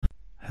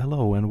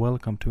Hello and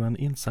welcome to an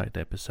Insight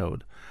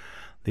episode.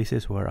 This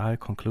is where I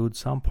conclude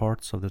some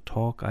parts of the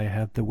talk I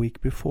had the week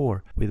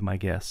before with my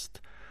guest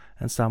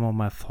and some of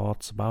my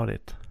thoughts about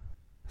it.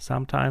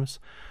 Sometimes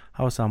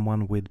how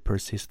someone with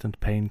persistent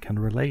pain can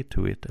relate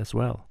to it as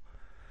well.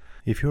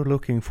 If you're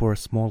looking for a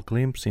small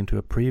glimpse into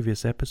a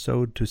previous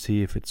episode to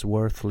see if it's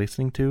worth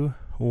listening to,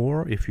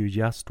 or if you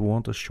just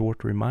want a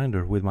short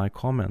reminder with my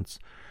comments,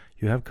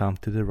 you have come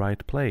to the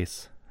right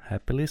place.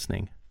 Happy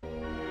listening.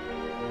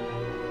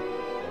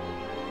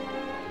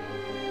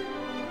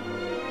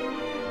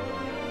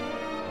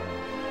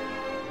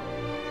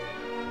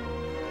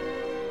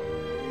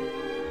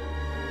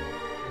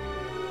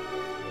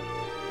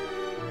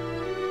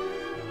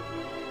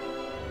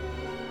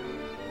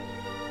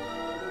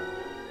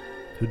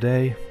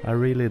 Today, I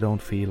really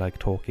don't feel like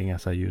talking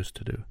as I used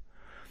to do.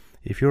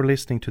 If you're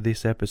listening to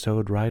this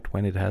episode right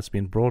when it has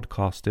been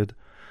broadcasted,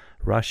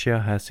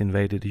 Russia has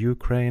invaded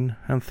Ukraine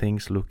and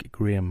things look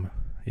grim.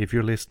 If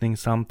you're listening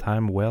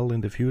sometime well in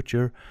the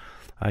future,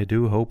 I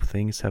do hope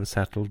things have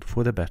settled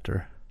for the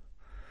better.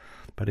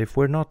 But if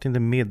we're not in the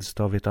midst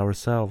of it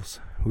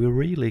ourselves, we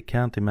really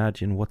can't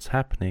imagine what's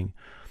happening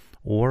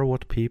or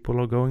what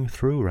people are going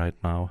through right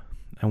now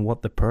and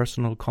what the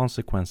personal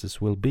consequences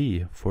will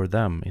be for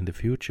them in the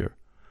future.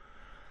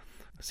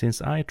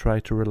 Since I try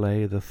to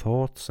relay the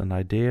thoughts and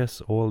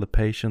ideas all the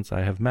patients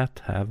I have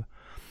met have,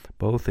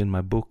 both in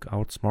my book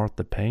Outsmart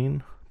the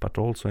Pain, but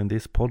also in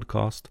this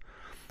podcast,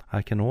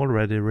 I can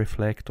already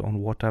reflect on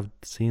what I've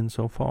seen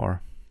so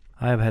far.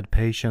 I have had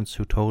patients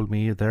who told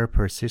me their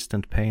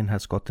persistent pain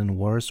has gotten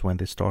worse when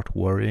they start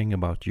worrying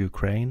about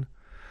Ukraine.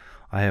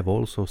 I have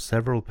also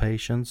several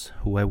patients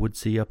who I would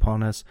see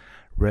upon as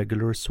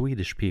regular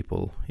Swedish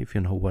people, if you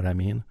know what I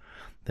mean.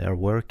 They are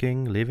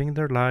working, living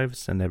their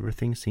lives, and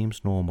everything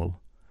seems normal.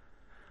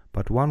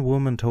 But one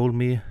woman told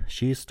me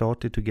she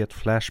started to get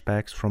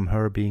flashbacks from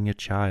her being a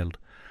child,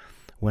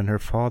 when her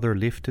father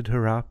lifted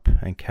her up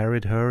and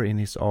carried her in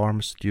his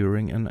arms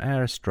during an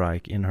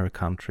airstrike in her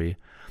country,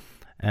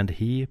 and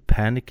he,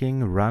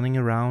 panicking, running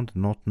around,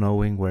 not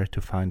knowing where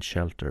to find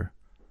shelter.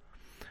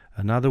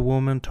 Another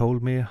woman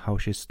told me how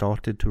she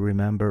started to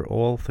remember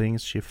all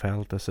things she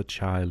felt as a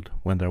child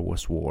when there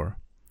was war.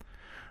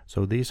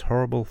 So these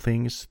horrible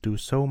things do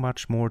so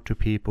much more to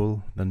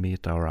people than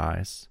meet our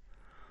eyes.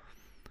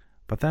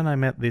 But then I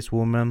met this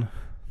woman.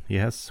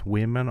 Yes,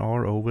 women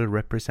are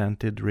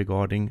overrepresented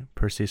regarding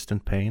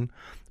persistent pain,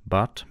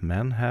 but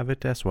men have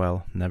it as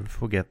well, never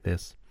forget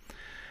this.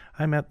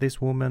 I met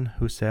this woman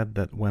who said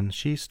that when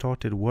she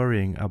started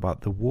worrying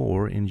about the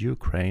war in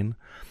Ukraine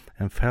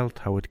and felt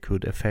how it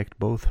could affect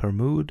both her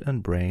mood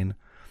and brain,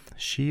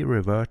 she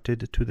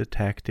reverted to the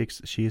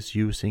tactics she is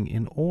using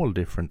in all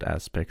different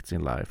aspects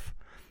in life.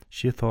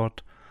 She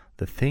thought,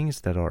 the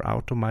things that are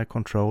out of my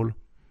control,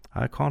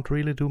 I can't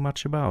really do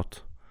much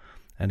about.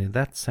 And in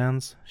that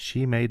sense,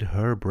 she made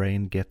her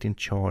brain get in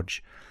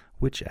charge,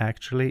 which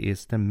actually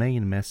is the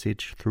main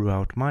message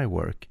throughout my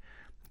work.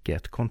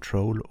 Get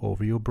control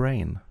over your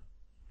brain.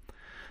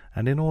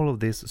 And in all of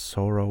this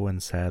sorrow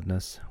and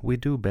sadness, we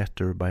do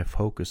better by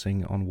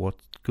focusing on what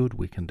good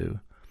we can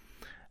do.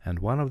 And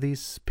one of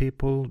these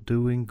people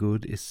doing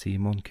good is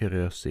Simon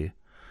Kyrösi.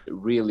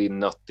 Really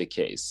not the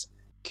case.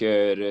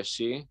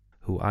 Kyrösi,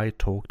 who I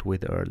talked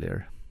with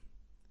earlier.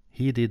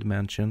 He did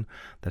mention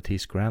that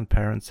his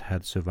grandparents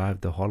had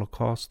survived the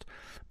Holocaust,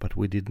 but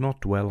we did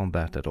not dwell on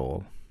that at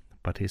all.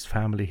 But his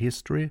family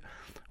history,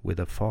 with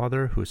a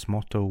father whose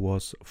motto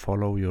was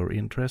 "follow your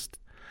interest,"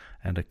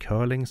 and a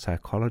curling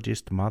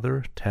psychologist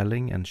mother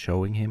telling and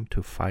showing him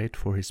to fight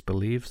for his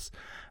beliefs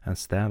and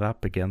stand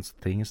up against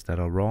things that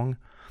are wrong,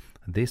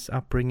 this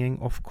upbringing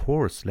of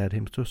course led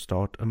him to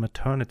start a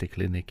maternity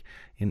clinic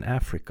in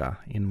Africa,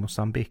 in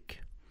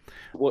Mozambique.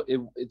 Well,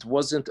 it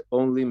wasn't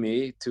only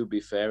me, to be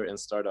fair, and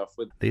start off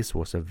with. This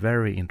was a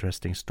very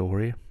interesting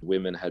story.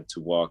 Women had to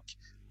walk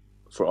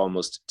for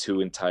almost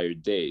 2 entire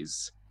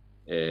days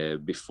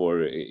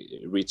before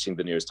reaching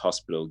the nearest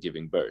hospital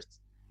giving birth.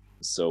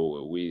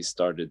 So we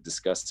started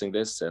discussing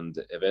this, and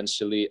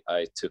eventually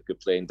I took a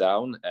plane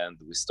down and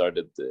we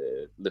started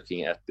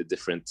looking at the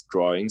different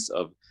drawings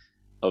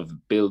of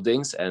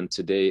buildings, and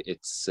today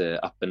it's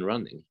up and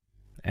running.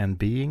 And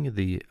being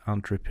the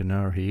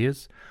entrepreneur he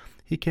is,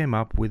 he came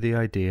up with the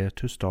idea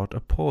to start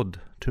a pod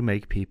to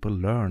make people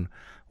learn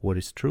what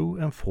is true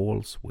and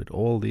false with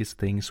all these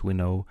things we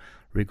know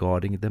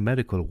regarding the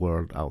medical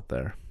world out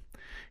there.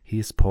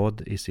 His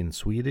pod is in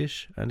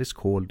Swedish and is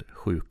called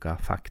Sjuka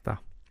Fakta.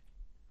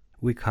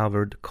 We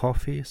covered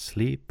coffee,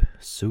 sleep,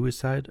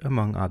 suicide,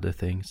 among other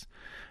things,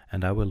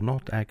 and I will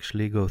not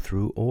actually go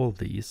through all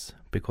these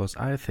because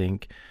I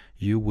think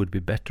you would be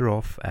better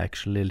off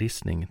actually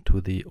listening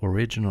to the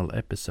original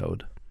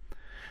episode.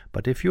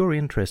 But if you're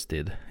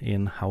interested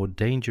in how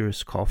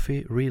dangerous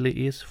coffee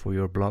really is for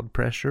your blood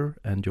pressure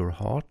and your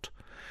heart,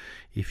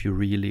 if you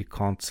really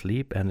can't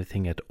sleep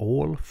anything at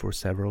all for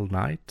several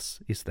nights,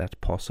 is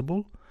that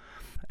possible?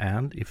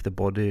 And if the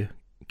body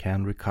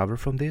can recover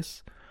from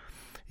this,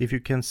 if you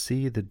can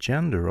see the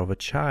gender of a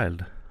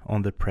child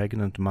on the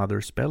pregnant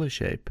mother's belly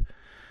shape,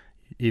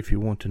 If you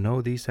want to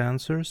know these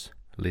answers,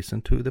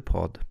 listen to the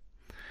pod.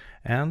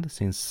 And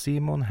since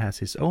Simon has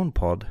his own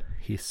pod,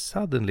 he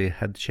suddenly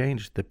had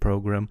changed the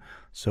program,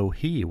 so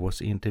he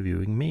was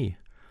interviewing me.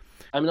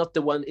 I'm not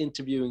the one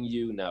interviewing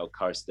you now,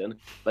 Karsten,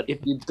 but if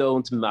you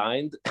don't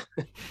mind,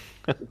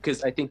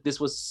 because I think this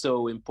was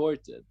so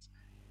important.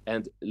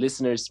 And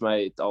listeners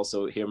might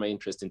also hear my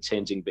interest in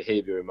changing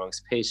behavior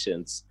amongst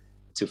patients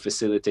to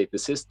facilitate the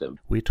system.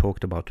 We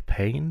talked about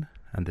pain,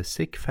 and the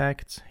sick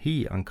facts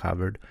he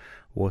uncovered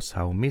was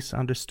how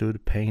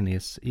misunderstood pain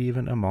is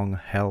even among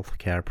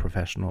healthcare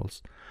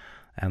professionals,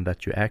 and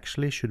that you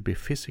actually should be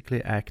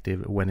physically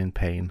active when in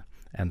pain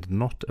and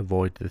not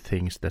avoid the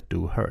things that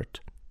do hurt,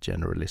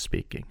 generally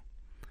speaking.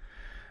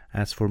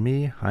 As for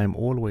me, I am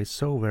always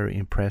so very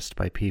impressed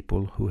by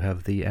people who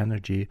have the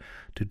energy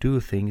to do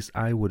things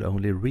I would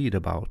only read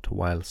about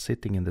while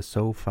sitting in the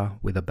sofa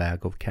with a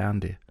bag of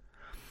candy.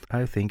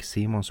 I think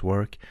Simon's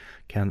work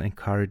can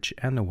encourage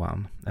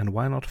anyone, and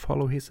why not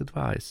follow his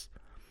advice?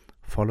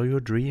 Follow your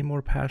dream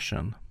or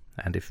passion,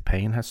 and if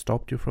pain has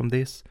stopped you from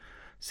this,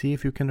 see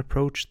if you can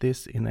approach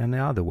this in any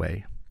other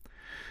way.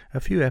 A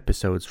few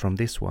episodes from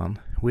this one,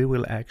 we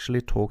will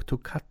actually talk to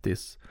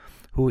Kattis,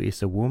 who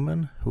is a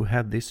woman who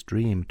had this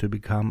dream to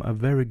become a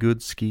very good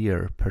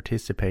skier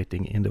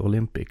participating in the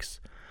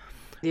Olympics.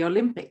 The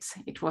Olympics,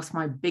 it was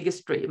my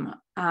biggest dream.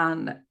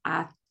 And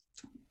at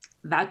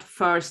that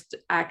first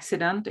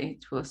accident,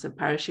 it was a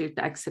parachute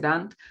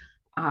accident,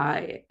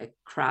 I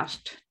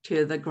crashed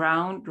to the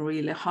ground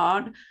really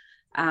hard,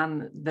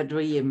 and the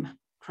dream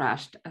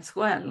crashed as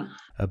well.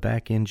 A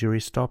back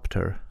injury stopped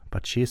her,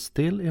 but she is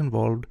still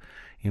involved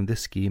in the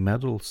ski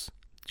medals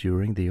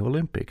during the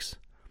Olympics.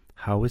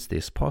 How is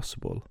this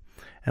possible?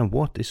 And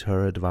what is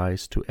her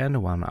advice to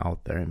anyone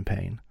out there in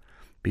pain?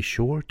 Be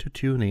sure to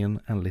tune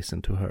in and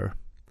listen to her.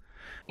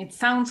 It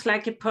sounds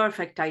like a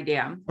perfect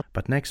idea.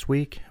 But next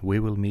week we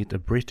will meet a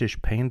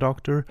British pain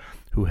doctor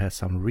who has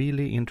some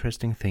really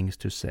interesting things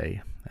to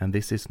say. And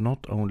this is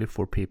not only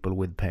for people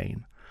with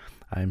pain.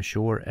 I am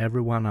sure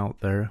everyone out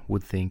there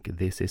would think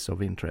this is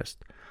of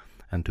interest.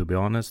 And to be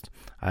honest,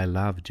 I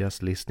love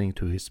just listening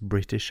to his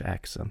British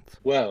accent.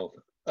 Well,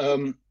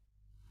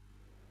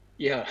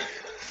 yeah,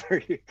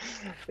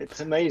 it's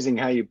amazing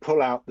how you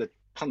pull out the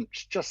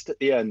punch just at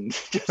the end,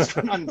 just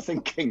when I'm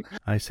thinking.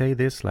 I say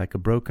this like a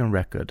broken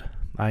record.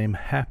 I am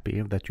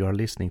happy that you are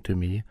listening to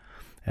me,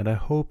 and I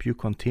hope you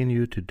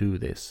continue to do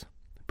this.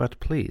 But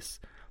please,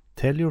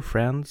 tell your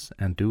friends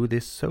and do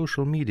this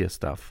social media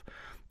stuff,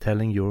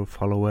 telling your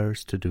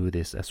followers to do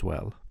this as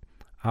well.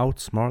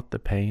 Outsmart the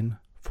pain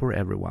for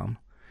everyone.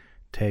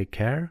 Take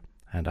care,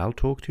 and I'll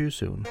talk to you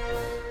soon.